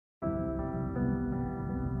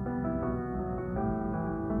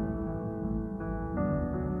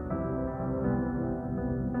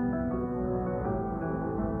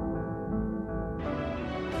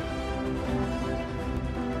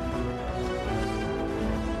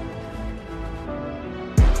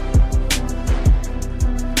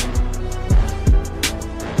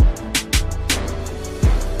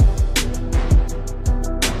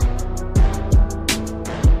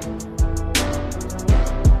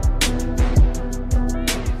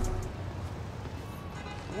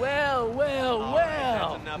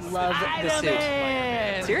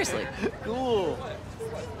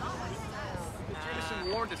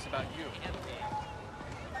warned us about you.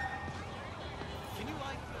 Can you,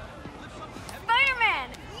 like, lift something heavy? Spider-Man!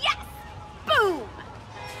 Yes! Boom!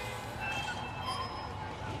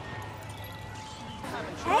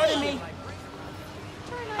 Hey!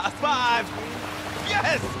 High five!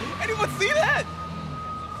 Yes! Anyone see that?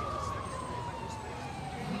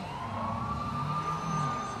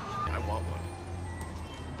 I want one.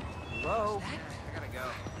 Hello? I gotta go.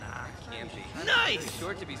 Nah, can't be. Nice! Too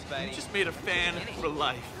short to be Spidey. You just made a fan for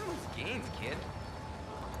life. Gains, kid.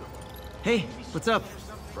 Hey, what's up?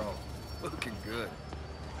 Bro, looking good.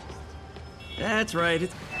 That's right.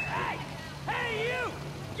 It's Hey, you!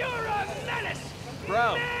 You're a menace!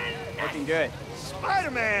 Bro, looking good.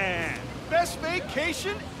 Spider-Man! Best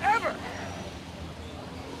vacation ever!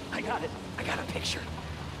 I got it. I got a picture.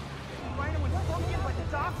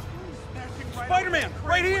 Spider-Man,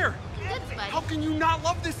 right here! Good, Spidey. How can you not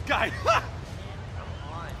love this guy? Come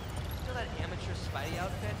on. Still that amateur Spidey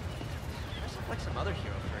outfit? Dress up like some other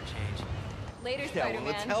hero for a change. Later, Yeah, Spider-Man.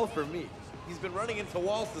 well, it's hell for me. He's been running into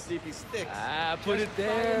walls to see if he sticks. Ah, put it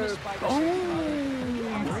there.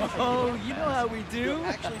 Oh, you know how we do.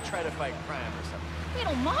 Actually try to fight crime or something. Wait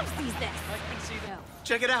till Mom sees this. No.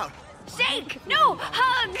 Check it out. Shake! No!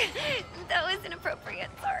 Hug! That was inappropriate.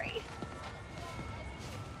 Sorry.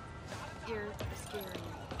 You're scary.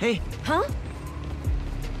 Hey, Huh?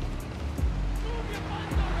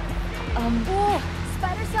 Oh,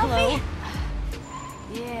 spider selfie? Hello?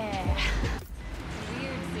 Yeah.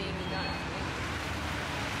 Weird seeing you not.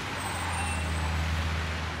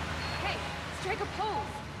 Hey, strike a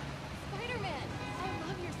pose. Spider-Man, I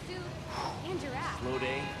love your suit and your ass. Slow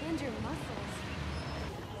day. And your muscles.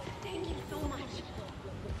 Thank you so much.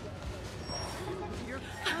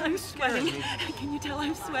 I'm sweating. Can you tell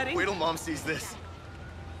I'm sweating? Wait till Mom sees this.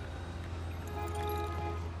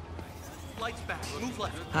 Lights back. Move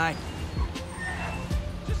left. hi.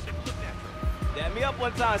 Just look that. Dab me up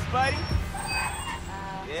one time, Spidey.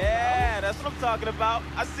 Yeah, that's what I'm talking about.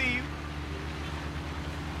 I see you.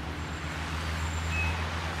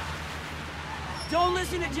 Don't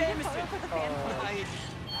listen to Jameson.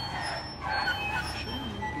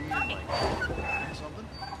 Something?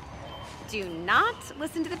 Do not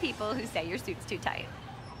listen to the people who say your suit's too tight.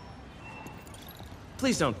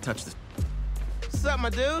 Please don't touch this. What's up, my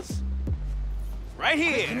dudes? Right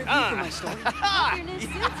here. Your new suit,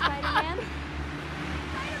 Spider-Man.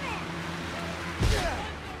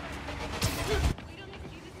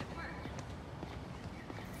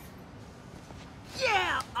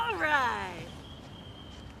 Yeah, all right.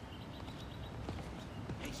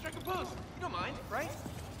 Hey, strike a pose. You don't mind, right?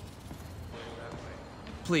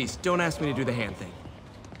 Please, don't ask me to do the hand thing.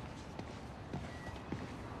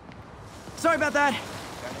 Sorry about that.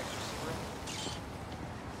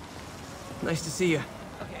 Nice to see you.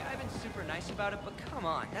 Okay, I've been super nice about it, but come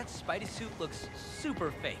on. That Spidey suit looks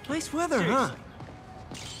super fake. Nice weather, huh?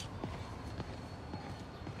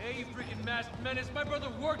 Hey, you freaking masked menace. My brother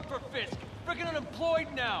worked for Fisk. Freaking unemployed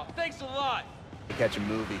now. Thanks a lot. Catch a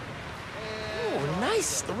movie. Oh,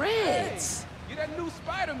 nice threads. You're that new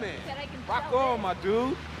Spider-Man. That I can Rock tell on, my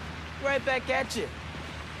dude. Right back at you.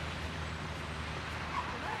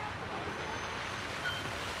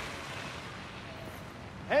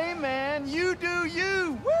 Hey, man, you do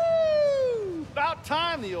you. Woo! About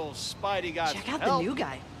time the old Spidey got Check out help. the new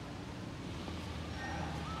guy.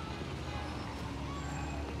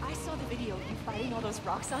 I saw the video of you fighting all those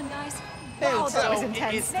Roxxon guys. Hey, Wow, what's that up? was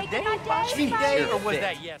intense. It's today, Making my day, Spidey? Or was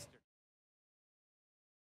that yesterday?